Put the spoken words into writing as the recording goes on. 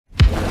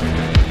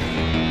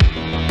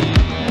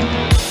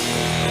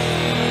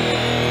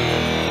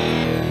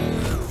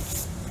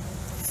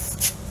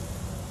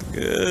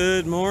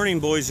morning,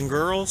 boys and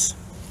girls.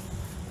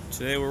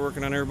 Today we're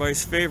working on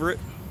everybody's favorite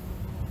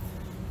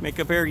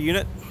makeup air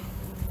unit.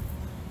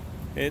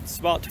 It's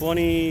about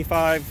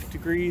 25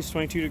 degrees,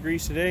 22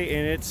 degrees today,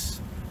 and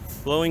it's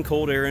blowing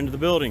cold air into the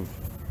building.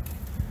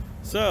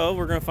 So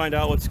we're going to find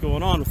out what's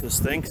going on with this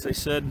thing, because they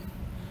said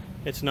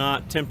it's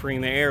not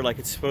tempering the air like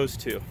it's supposed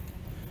to.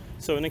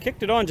 So when they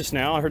kicked it on just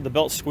now, I heard the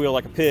belt squeal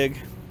like a pig.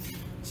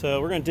 So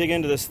we're going to dig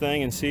into this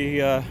thing and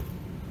see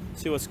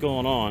what's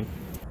going on.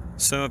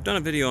 So I've done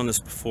a video on this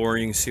before.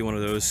 You can see one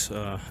of those.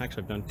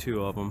 Actually, I've done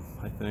two of them,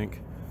 I think.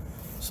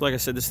 So like I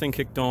said, this thing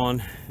kicked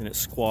on and it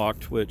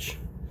squawked, which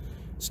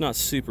it's not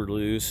super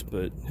loose,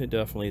 but it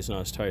definitely is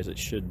not as tight as it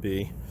should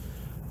be.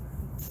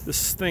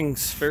 This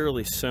thing's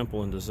fairly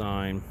simple in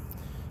design.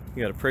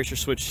 You got a pressure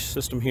switch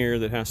system here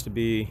that has to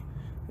be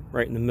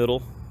right in the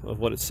middle of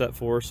what it's set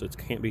for, so it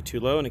can't be too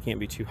low and it can't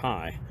be too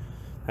high.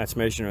 That's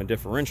measuring a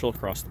differential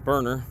across the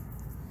burner.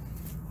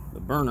 The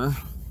burner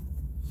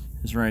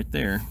is right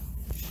there.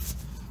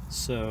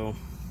 So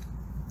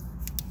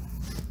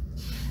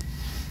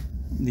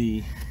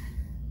the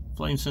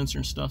flame sensor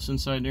and stuff's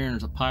inside there, and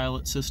there's a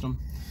pilot system.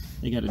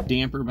 They got a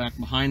damper back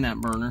behind that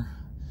burner,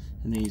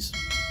 and these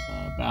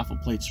baffle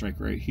plates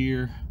right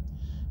here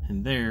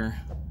and there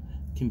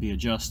can be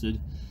adjusted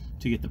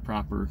to get the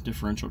proper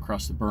differential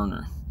across the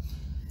burner.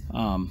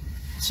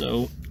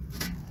 So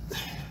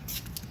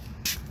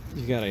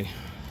you got a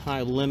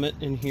high limit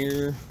in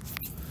here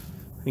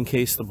in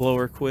case the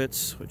blower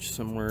quits, which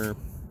somewhere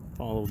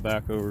follow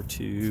back over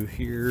to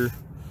here,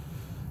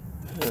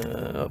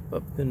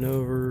 up and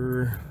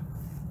over.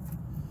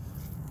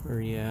 Where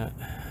are you at?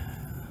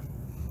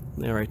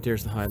 Now right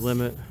there's the high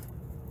limit,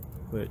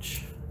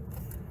 which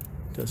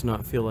does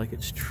not feel like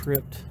it's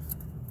tripped,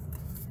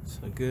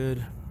 so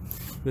good.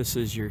 This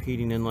is your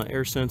heating inlet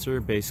air sensor.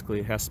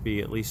 Basically it has to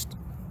be at least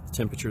the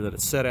temperature that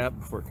it's set at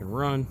before it can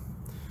run.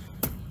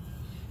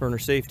 Burner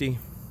safety,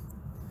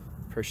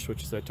 pressure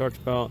switches that I talked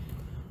about,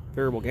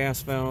 variable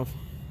gas valve,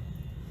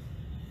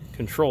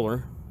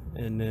 controller,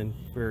 and then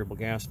variable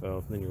gas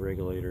valve, and then your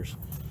regulators,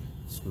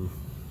 some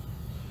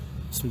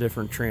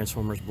different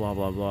transformers, blah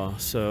blah blah.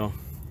 So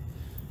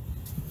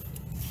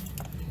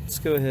let's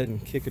go ahead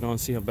and kick it on,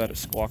 see how bad it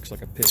squawks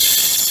like a pig. Yeah,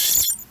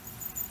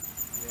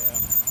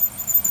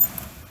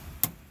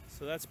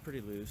 so that's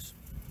pretty loose.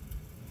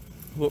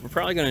 What we're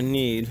probably going to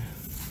need,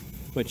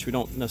 which we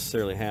don't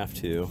necessarily have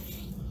to,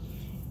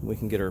 we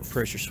can get our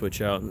pressure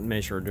switch out and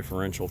measure our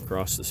differential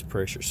across this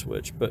pressure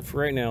switch. But for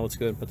right now, let's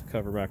go ahead and put the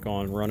cover back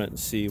on, run it, and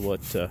see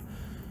what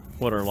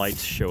our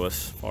lights show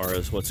us as far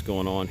as what's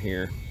going on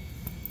here.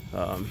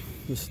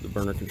 This is the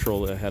burner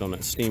control that I had on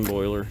that steam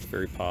boiler. It's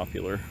very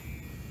popular.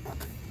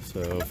 So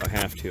if I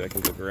have to, I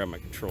can go grab my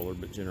controller,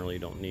 but generally you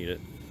don't need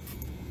it.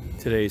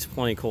 Today's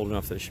plenty cold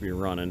enough that it should be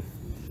running.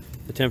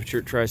 The temperature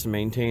it tries to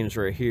maintain is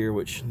right here,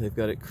 which they've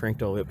got it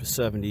cranked all the way up to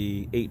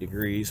 78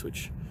 degrees,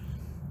 which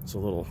is a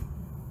little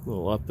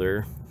up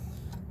there.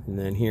 And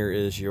then here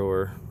is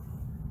your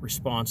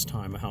response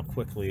time of how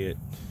quickly it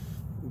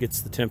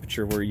gets the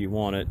temperature where you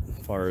want it,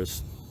 as far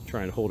as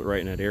trying to hold it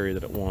right in that area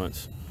that it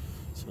wants.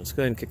 So let's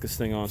go ahead and kick this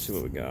thing on, see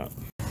what we got.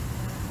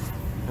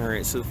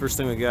 Alright, so the first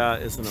thing we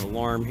got is an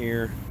alarm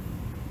here.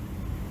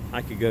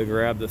 I could go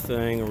grab the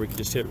thing, or we could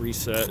just hit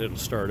reset, it'll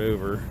start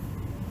over.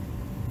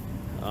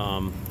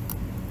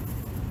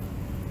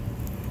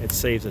 It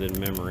saves it in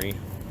memory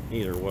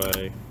either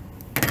way.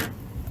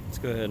 Let's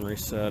go ahead and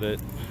reset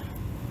it.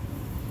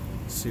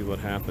 See what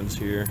happens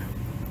here.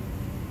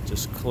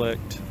 Just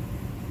clicked.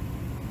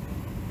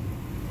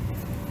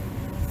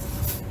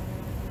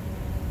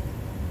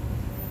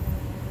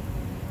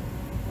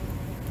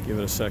 Give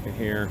it a second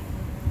here.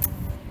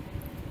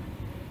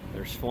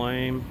 There's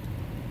flame.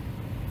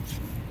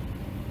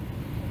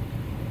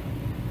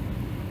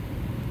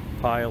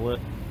 Pilot.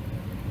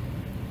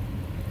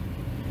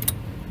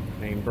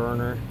 Main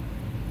burner.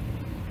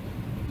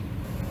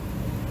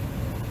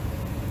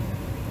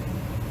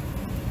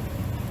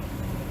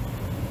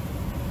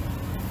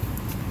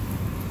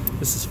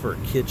 This is for a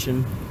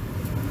kitchen,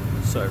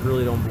 so I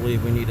really don't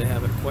believe we need to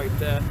have it quite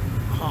that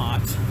hot.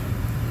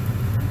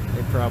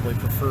 They probably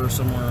prefer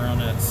somewhere around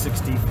that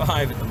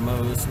 65 at the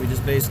most. We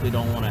just basically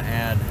don't want to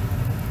add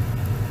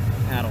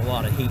a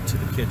lot of heat to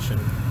the kitchen.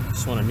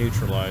 Just want to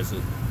neutralize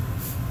it.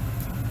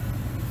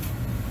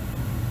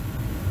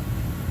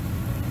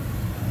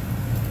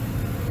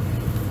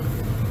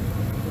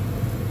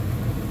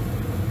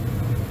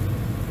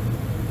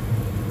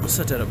 I'll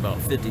set that at about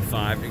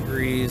 55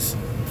 degrees.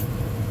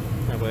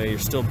 That way you're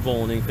still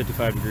bowling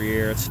 55 degree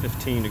air. It's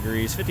 15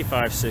 degrees,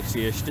 55,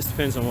 60-ish. Just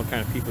depends on what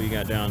kind of people you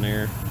got down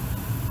there.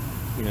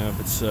 You know, if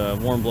it's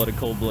warm-blooded,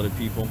 cold-blooded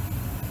people,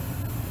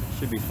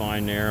 should be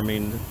fine there. I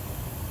mean,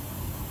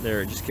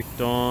 there, it just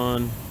kicked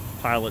on.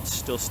 Pilot's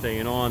still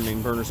staying on.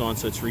 Main burner's on,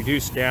 so it's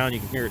reduced down. You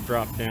can hear it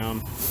drop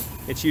down.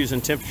 It's using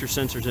temperature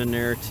sensors in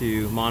there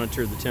to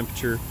monitor the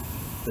temperature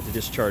that the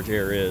discharge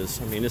air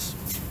is. I mean, this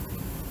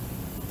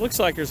looks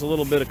like there's a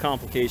little bit of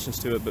complications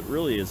to it, but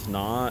really is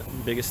not.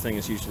 The biggest thing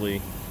is usually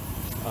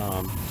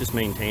just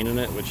maintaining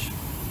it, which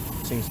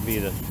seems to be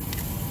the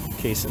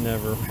case it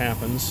never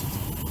happens.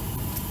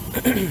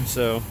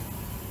 So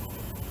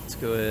let's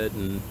go ahead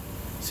and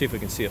see if we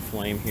can see a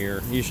flame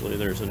here. Usually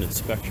there's an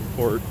inspection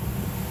port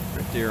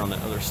right there on the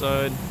other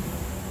side.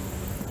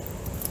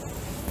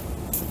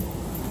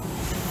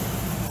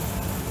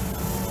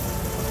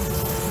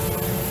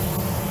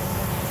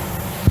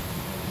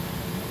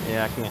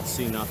 Yeah, I can't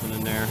see nothing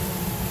in there.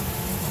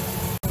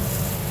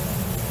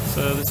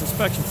 So this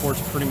inspection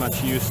port's pretty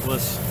much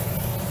useless.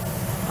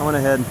 I went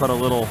ahead and put a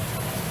little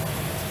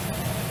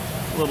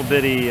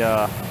bitty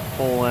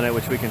hole in it,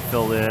 which we can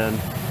fill in.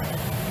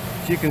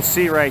 So you can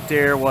see right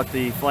there what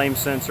the flame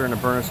sensor and the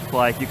burner look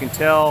like. You can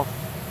tell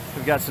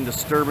we've got some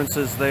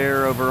disturbances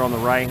there over on the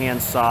right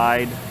hand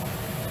side.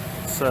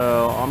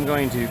 So I'm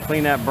going to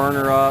clean that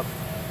burner up.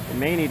 It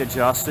may need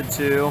adjusted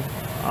too.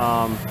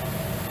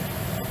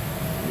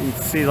 You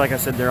can see, like I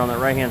said, there on the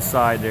right hand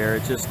side there,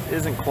 it just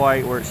isn't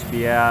quite where it should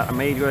be at. I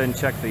may go ahead and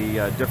check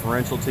the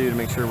differential too to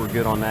make sure we're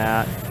good on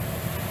that.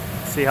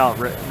 See how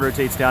it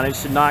rotates down. It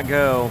should not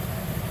go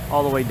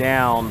all the way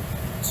down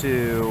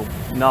to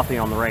nothing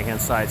on the right hand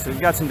side. So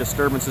we've got some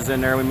disturbances in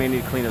there. We may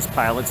need to clean those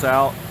pilots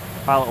out,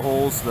 pilot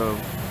holes, the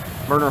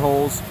burner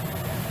holes.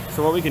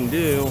 So what we can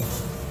do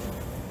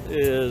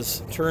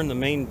is turn the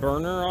main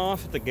burner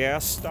off at the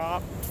gas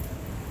stop,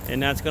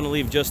 and that's going to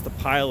leave just the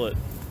pilot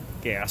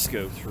gas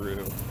go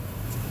through.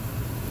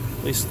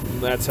 At least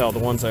that's how the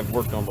ones I've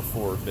worked on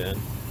before have been.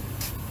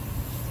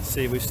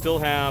 See, we still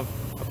have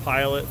a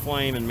pilot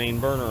flame and main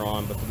burner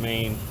on, but the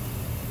main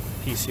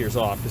piece here is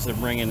off because they're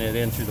bringing it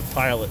in through the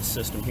pilot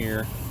system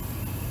here,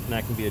 and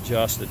that can be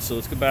adjusted. So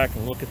let's go back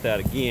and look at that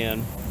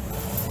again.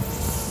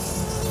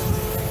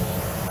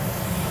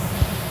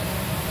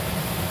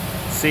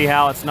 See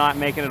how it's not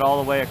making it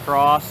all the way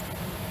across?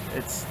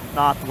 It's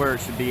not where it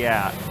should be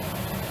at.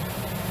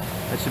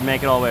 That should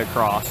make it all the way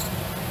across.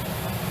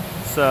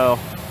 So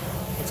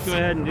let's go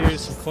ahead and do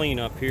some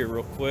cleanup here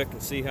real quick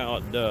and see how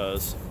it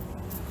does.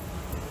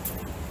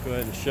 Go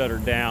ahead and shut her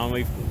down.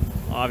 We've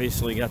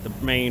obviously got the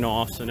main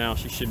off, so now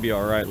she should be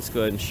all right. Let's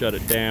go ahead and shut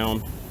it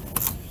down.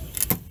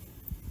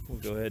 We'll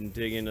go ahead and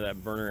dig into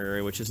that burner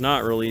area, which is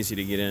not real easy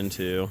to get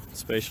into,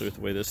 especially with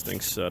the way this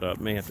thing's set up.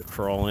 May have to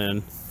crawl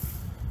in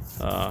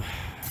from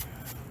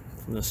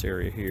this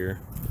area here.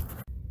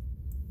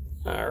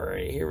 All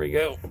right, here we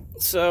go.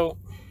 So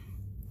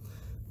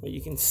what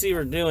you can see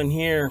we're doing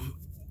here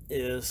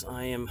is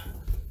I am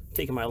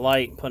taking my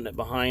light and putting it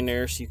behind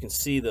there so you can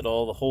see that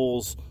all the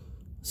holes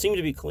seem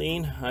to be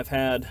clean. I've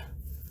had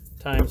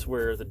times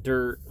where the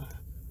dirt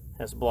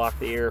has blocked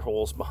the air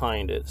holes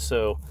behind it,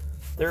 so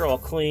they're all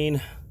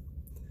clean.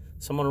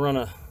 So I'm going to run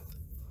a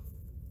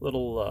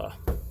little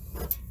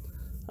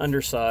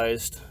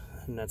undersized,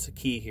 and that's a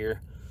key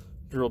here,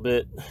 drill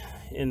bit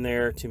in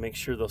there to make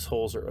sure those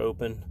holes are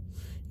open.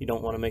 You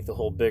don't want to make the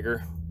hole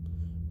bigger.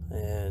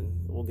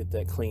 And we'll get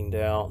that cleaned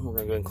out. We're going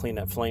to go ahead and clean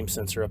that flame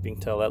sensor up. You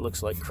can tell that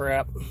looks like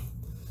crap.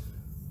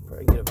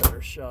 Probably get a better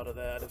shot of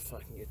that if I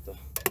can get the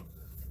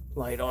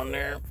light on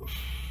there.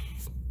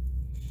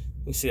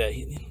 You see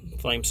that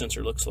flame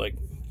sensor looks like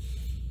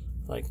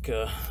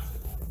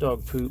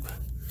dog poop.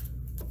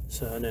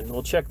 So, and then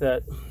we'll check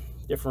that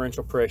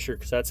differential pressure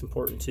because that's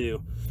important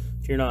too.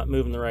 If you're not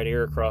moving the right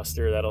air across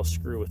there, that'll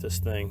screw with this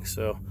thing.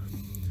 So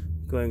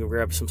go ahead and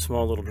grab some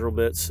small little drill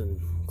bits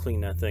and clean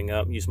that thing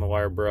up. Use my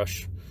wire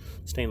brush,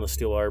 stainless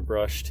steel wire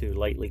brush, to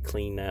lightly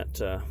clean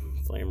that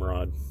flame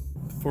rod.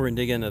 Before we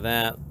dig into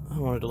that, I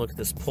wanted to look at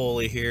this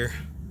pulley here.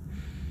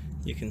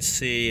 You can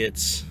see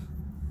it's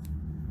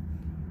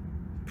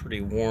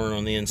pretty worn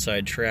on the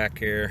inside track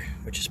here,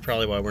 which is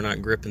probably why we're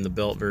not gripping the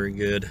belt very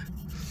good.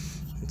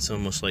 It's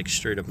almost like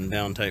straight up and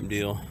down type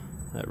deal.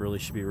 That really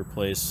should be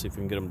replaced. See if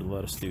we can get them to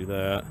let us do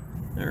that.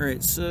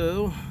 Alright,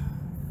 so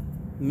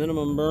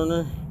minimum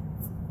burner,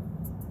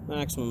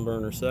 maximum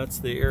burner. So that's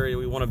the area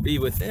we want to be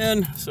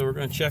within. So we're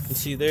going to check and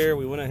see there.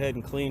 We went ahead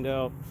and cleaned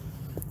out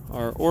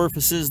our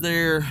orifices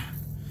there.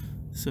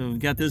 So we've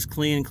got this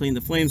clean, cleaned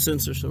the flame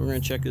sensor. So we're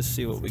going to check this,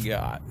 see what we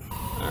got.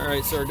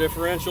 Alright, so our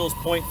differential is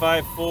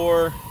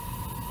 0.54.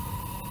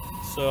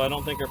 So I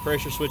don't think our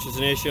pressure switch is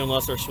an issue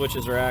unless our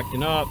switches are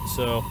acting up.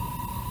 So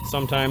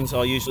sometimes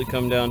I'll usually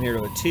come down here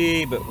to a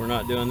T, but we're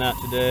not doing that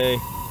today.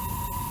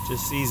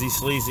 Just easy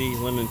sleazy,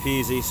 lemon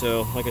peasy.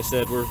 So like I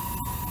said, we're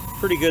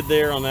pretty good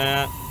there on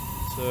that.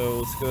 So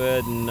let's go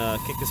ahead and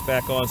kick this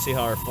back on, see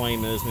how our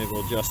flame is. Maybe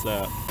we'll adjust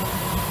that.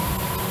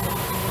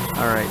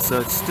 Alright, so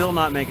it's still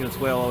not making its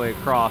way all the way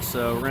across.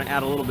 So we're going to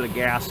add a little bit of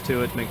gas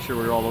to it to make sure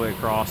we're all the way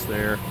across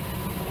there.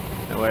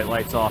 That way it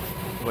lights off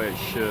the way it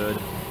should.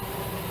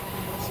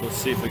 So let's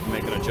see if we can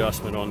make an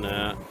adjustment on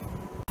that.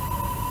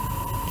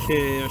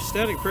 Okay, our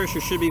static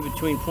pressure should be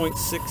between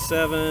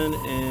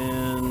 0.67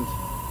 and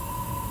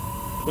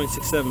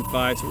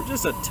 0.675, so we're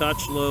just a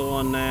touch low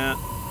on that.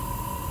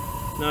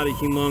 Not a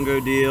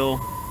humongo deal.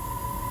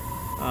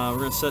 We're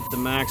going to set the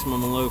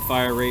maximum and low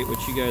fire rate,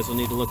 which you guys will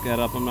need to look that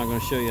up. I'm not going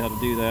to show you how to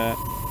do that.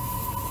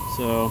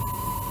 So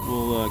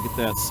we'll get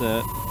that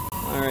set.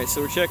 Alright,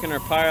 so we're checking our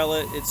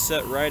pilot. It's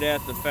set right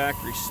at the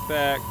factory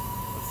spec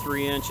of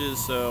 3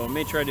 inches, so I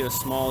may try to do a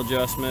small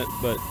adjustment,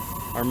 but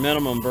Our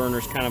minimum burner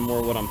is kind of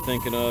more what I'm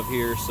thinking of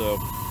here, so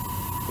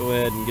go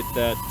ahead and get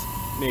that,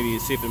 maybe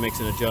see if it makes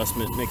an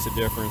adjustment, makes a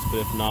difference, but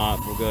if not,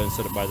 we'll go ahead and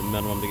set it by the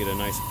minimum to get a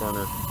nice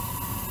burner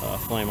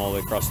flame all the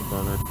way across the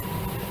burner.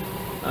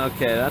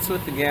 Okay, that's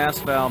with the gas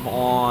valve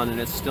on, and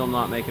it's still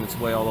not making its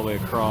way all the way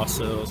across,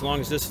 so as long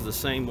as this is the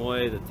same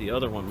way that the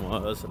other one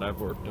was that I've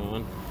worked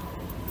on,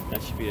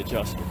 that should be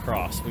adjusted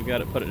across. We've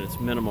got it put in its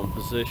minimum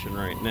position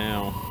right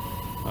now.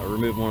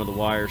 Remove one of the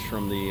wires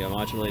from the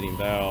modulating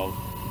valve.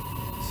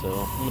 So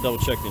I'm going to double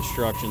check the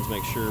instructions,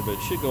 make sure, but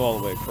it should go all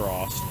the way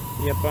across.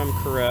 Yep, I'm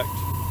correct.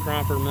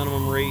 Proper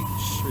minimum rate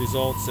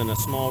results in a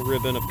small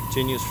ribbon of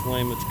continuous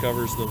flame which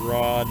covers the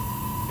rod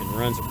and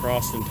runs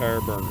across the entire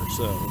burner.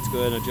 So let's go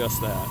ahead and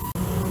adjust that.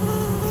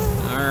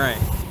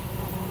 Alright.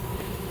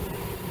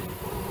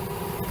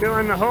 Go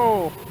in the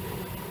hole.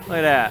 Look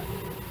at that.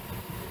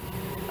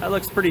 That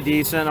looks pretty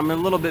decent. I'm a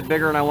little bit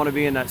bigger and I want to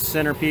be in that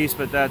centerpiece,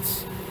 but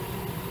that's,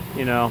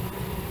 you know,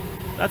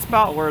 that's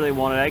about where they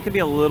want it. It could be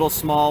a little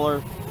smaller.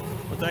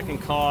 What that can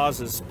cause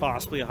is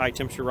possibly a high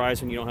temperature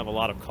rise when you don't have a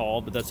lot of call,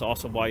 but that's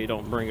also why you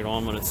don't bring it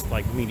on when it's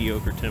like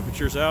mediocre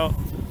temperatures out.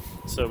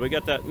 So we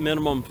got that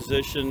minimum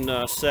position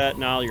set.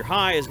 Now your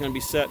high is going to be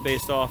set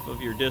based off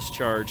of your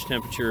discharge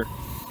temperature,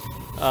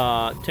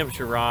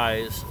 temperature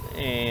rise,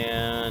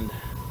 and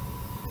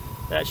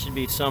that should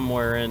be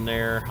somewhere in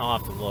there. I'll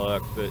have to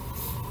look, but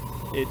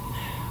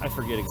I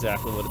forget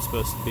exactly what it's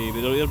supposed to be, but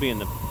it'll be in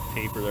the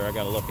paper there. I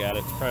got to look at it.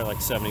 It's probably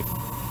like 70.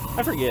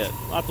 I forget.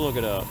 I'll have to look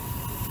it up.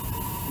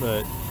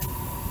 But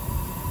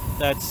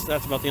that's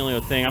about the only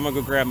other thing. I'm gonna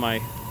go grab my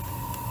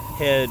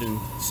head and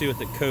see what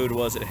the code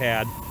was it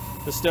had.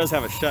 This does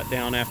have a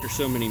shutdown after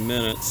so many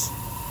minutes.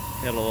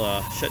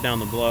 It'll shut down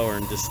the blower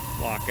and just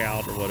lock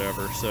out or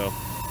whatever. So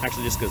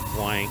actually just goes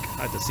blank.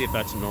 I have to see if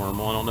that's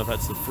normal. I don't know if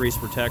that's the freeze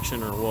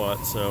protection or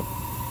what. So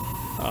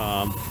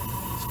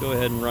let's go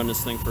ahead and run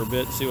this thing for a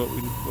bit and see what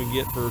we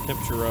get for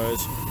temperature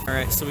rise. All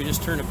right, so we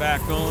just turned it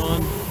back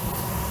on.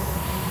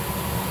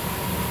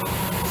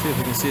 See if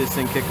we can see this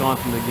thing kick on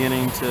from the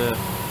beginning to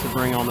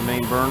bring on the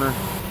main burner.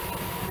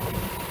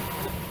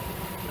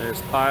 There's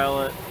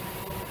pilot.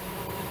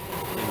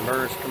 The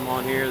inverters come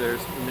on here. There's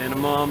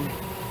minimum.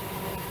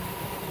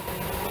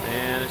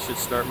 And it should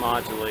start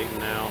modulating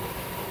now.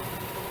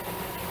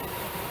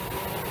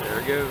 There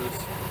it goes.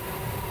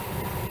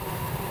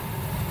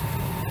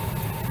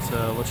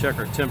 So we'll check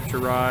our temperature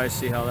rise,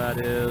 see how that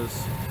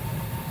is.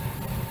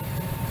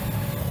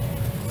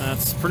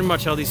 That's pretty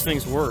much how these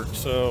things work.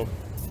 So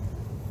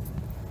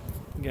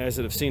you guys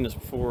that have seen this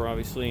before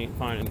obviously ain't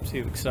finding it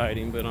too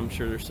exciting, but I'm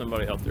sure there's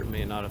somebody out there who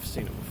may not have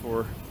seen it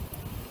before.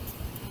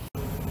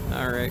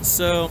 Alright,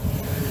 so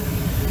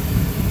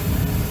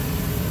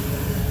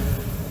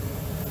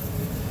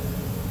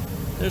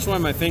there's why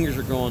my fingers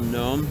are going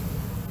numb.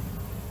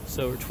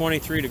 So we're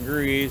 23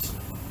 degrees.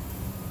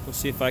 Let's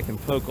see if I can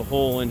poke a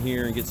hole in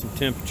here and get some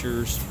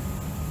temperatures.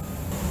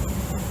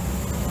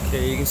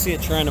 Okay, you can see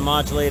it trying to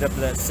modulate up to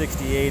that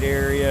 68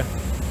 area.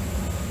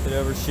 It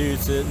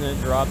overshoots it and then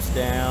it drops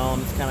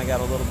down. It's kind of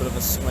got a little bit of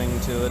a swing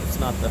to it. It's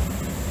not the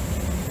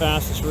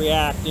fastest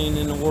reacting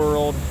in the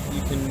world.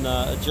 You can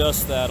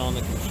adjust that on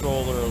the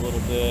controller a little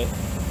bit.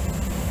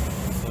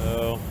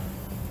 So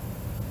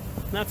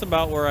that's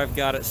about where I've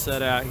got it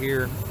set out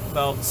here.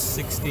 About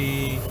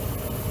 60,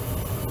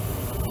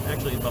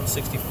 actually about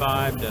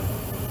 65 to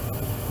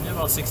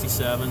about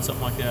 67,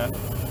 something like that.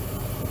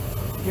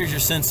 Here's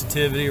your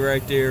sensitivity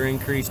right there,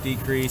 increase,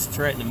 decrease. It's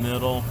right in the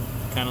middle.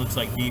 Kind of looks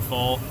like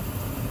default.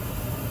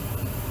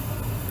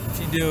 If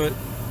you do it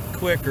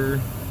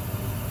quicker,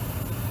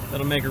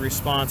 that'll make a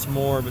response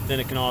more, but then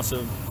it can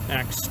also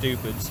act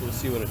stupid. So we'll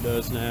see what it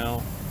does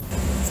now.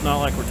 It's not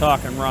like we're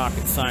talking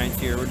rocket science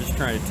here. We're just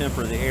trying to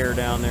temper the air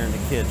down there in the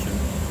kitchen.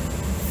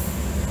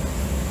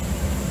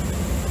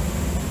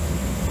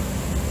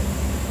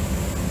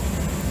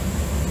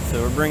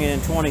 So we're bringing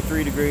in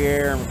 23 degree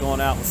air and we're going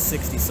out with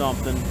 60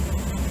 something.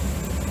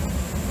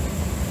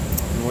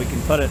 And we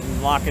can put it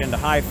and lock it into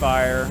high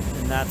fire,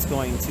 and that's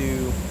going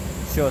to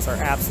show us our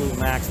absolute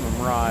maximum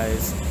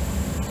rise.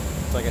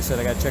 So like I said,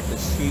 I got to check the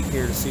sheet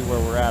here to see where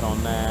we're at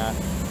on that.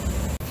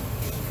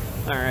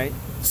 Alright,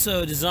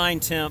 so design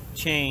temp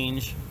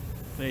change,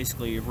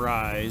 basically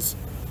rise,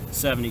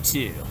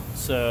 72.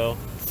 So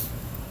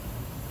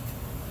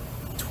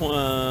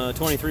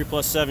 23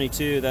 plus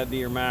 72, that'd be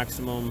your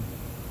maximum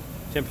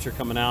temperature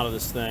coming out of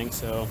this thing.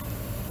 So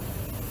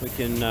we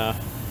can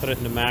put it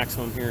into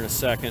maximum here in a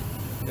second.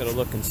 Got to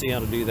look and see how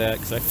to do that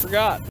because I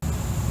forgot.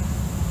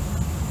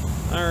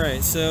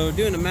 Alright, so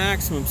doing the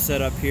maximum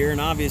setup here,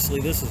 and obviously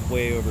this is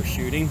way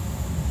overshooting.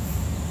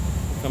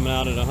 Coming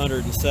out at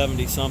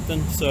 170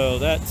 something, so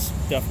that's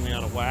definitely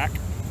out of whack.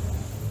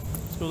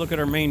 Let's go look at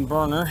our main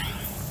burner.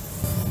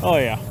 Oh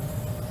yeah.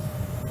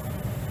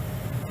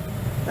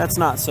 That's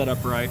not set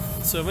up right.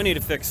 So we need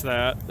to fix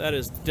that. That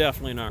is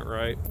definitely not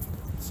right.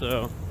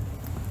 So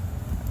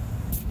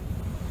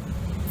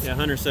yeah,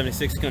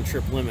 176 is going to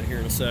trip limit here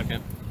in a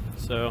second.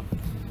 So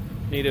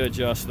need to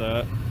adjust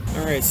that.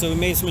 Alright, so we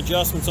made some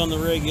adjustments on the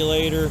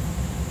regulator.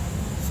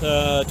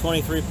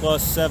 23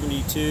 plus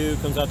 72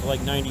 comes out to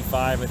like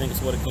 95, I think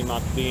is what it came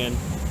out to being.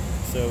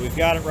 So we've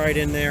got it right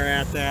in there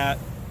at that.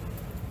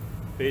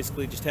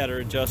 Basically just had to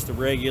adjust the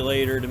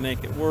regulator to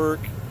make it work.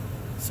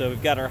 So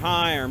we've got our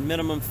high, our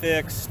minimum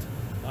fixed.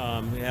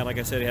 We had, like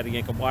I said, we had to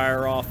yank a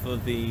wire off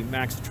of the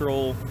max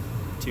control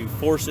to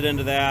force it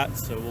into that.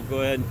 So we'll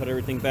go ahead and put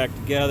everything back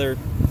together.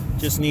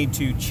 Just need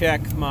to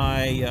check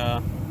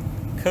my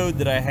code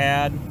that I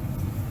had.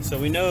 So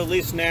we know at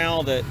least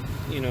now that,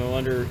 you know,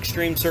 under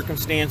extreme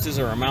circumstances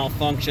or a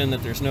malfunction,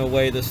 that there's no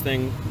way this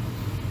thing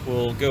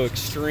will go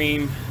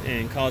extreme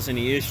and cause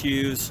any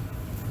issues.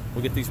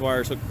 We'll get these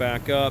wires hooked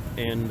back up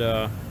and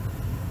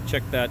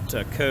check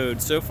that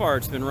code. So far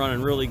it's been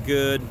running really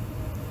good,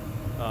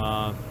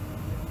 and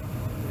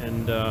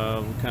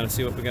we'll kind of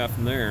see what we got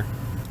from there.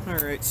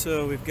 Alright,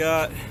 so we've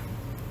got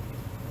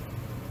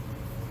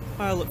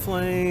pilot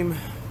flame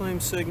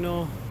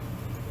signal.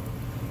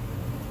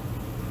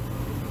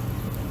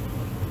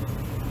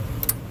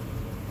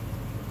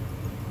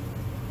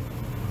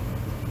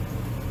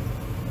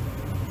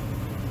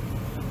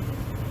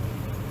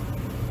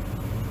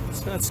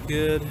 So that's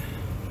good.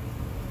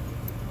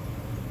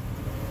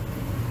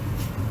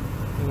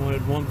 We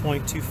wanted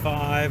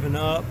 1.25 and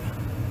up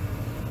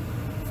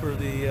for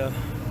the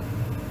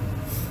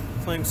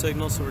flame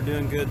signal, so we're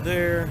doing good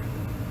there.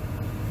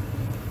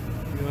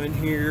 Go in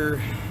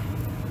here,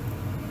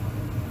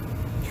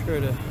 try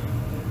to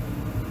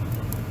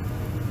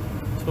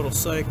total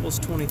cycles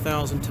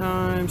 20,000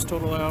 times,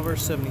 total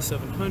hours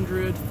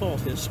 7,700, fault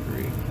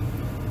history,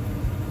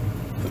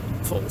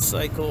 full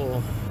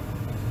cycle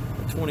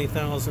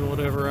 20,000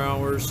 whatever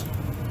hours.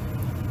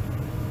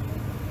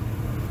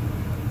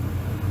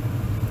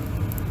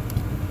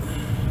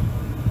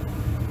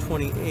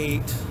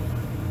 .28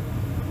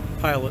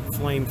 pilot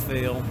flame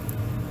fail.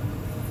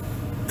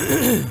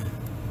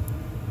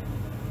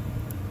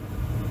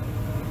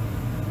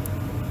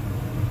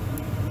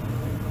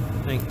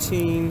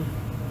 19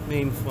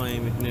 main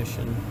flame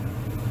ignition.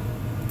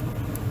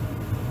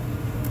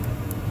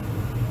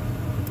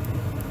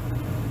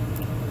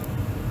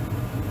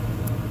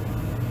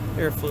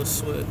 Airflow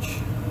switch.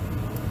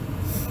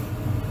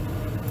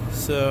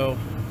 So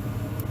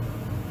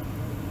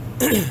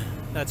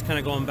that's kind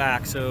of going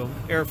back. So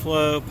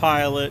airflow,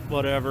 pilot,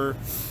 whatever.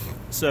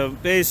 So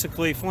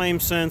basically flame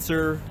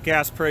sensor,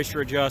 gas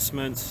pressure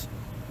adjustments,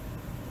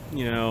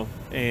 you know,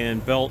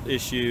 and belt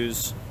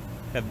issues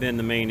have been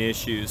the main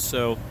issues.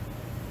 So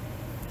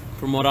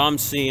from what I'm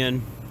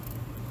seeing,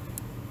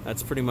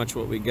 that's pretty much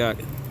what we got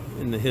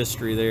in the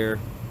history there.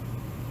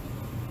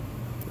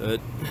 But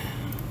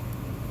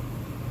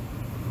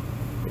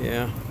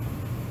yeah.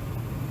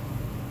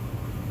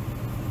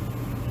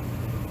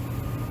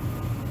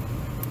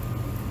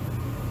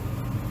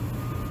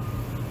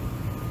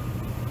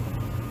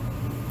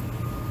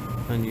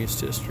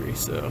 Unused history,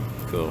 so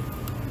cool.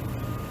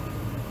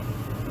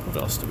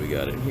 What else do we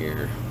got in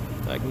here?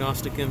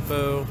 Diagnostic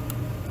info.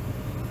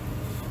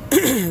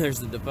 There's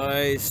the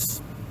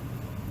device.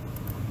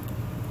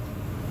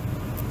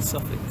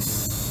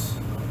 Suffix.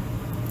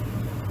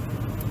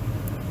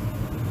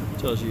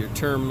 Tells you your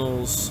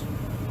terminals.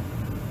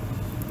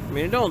 I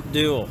mean, it don't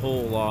do a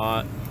whole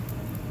lot,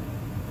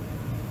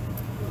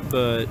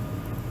 but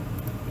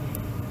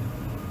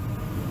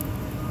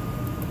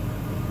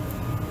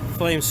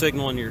flame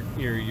signal and your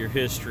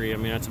history, I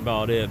mean, that's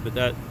about it. But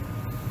that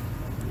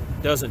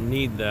doesn't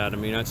need that. I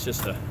mean, that's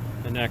just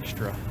an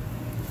extra.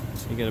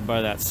 You gotta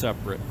buy that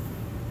separate,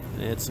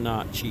 and it's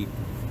not cheap.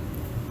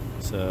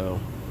 So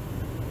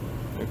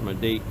there's my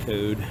date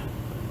code.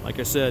 Like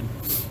I said,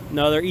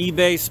 another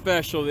eBay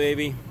special,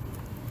 baby.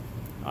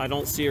 I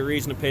don't see a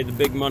reason to pay the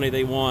big money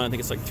they want. I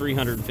think it's like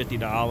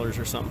 $350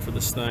 or something for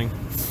this thing.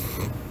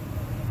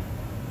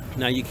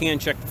 Now you can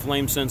check the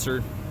flame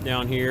sensor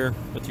down here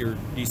with your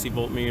DC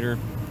voltmeter,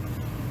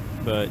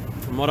 but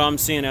from what I'm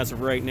seeing as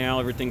of right now,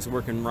 everything's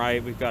working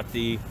right. We've got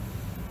the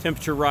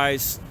temperature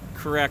rise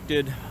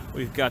corrected.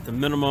 We've got the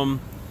minimum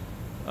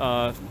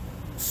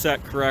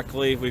set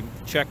correctly. We've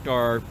checked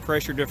our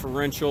pressure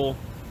differential.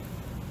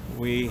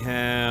 We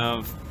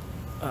have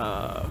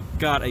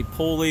got a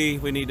pulley.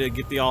 We need to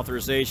get the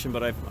authorization,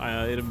 but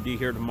it'll be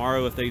here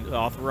tomorrow if they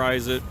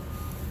authorize it.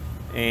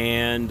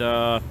 And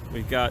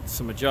we've got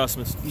some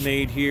adjustments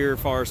made here as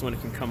far as when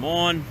it can come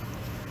on.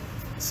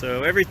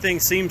 So everything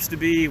seems to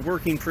be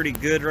working pretty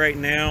good right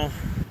now.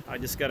 I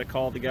just got to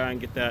call the guy and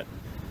get that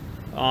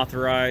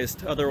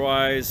authorized.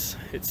 Otherwise,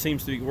 it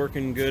seems to be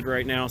working good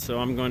right now, so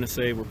I'm going to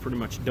say we're pretty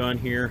much done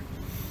here.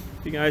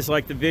 If you guys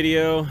like the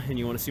video and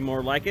you want to see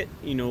more like it,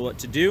 you know what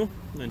to do.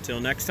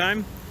 Until next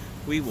time,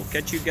 we will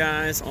catch you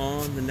guys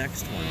on the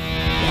next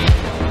one.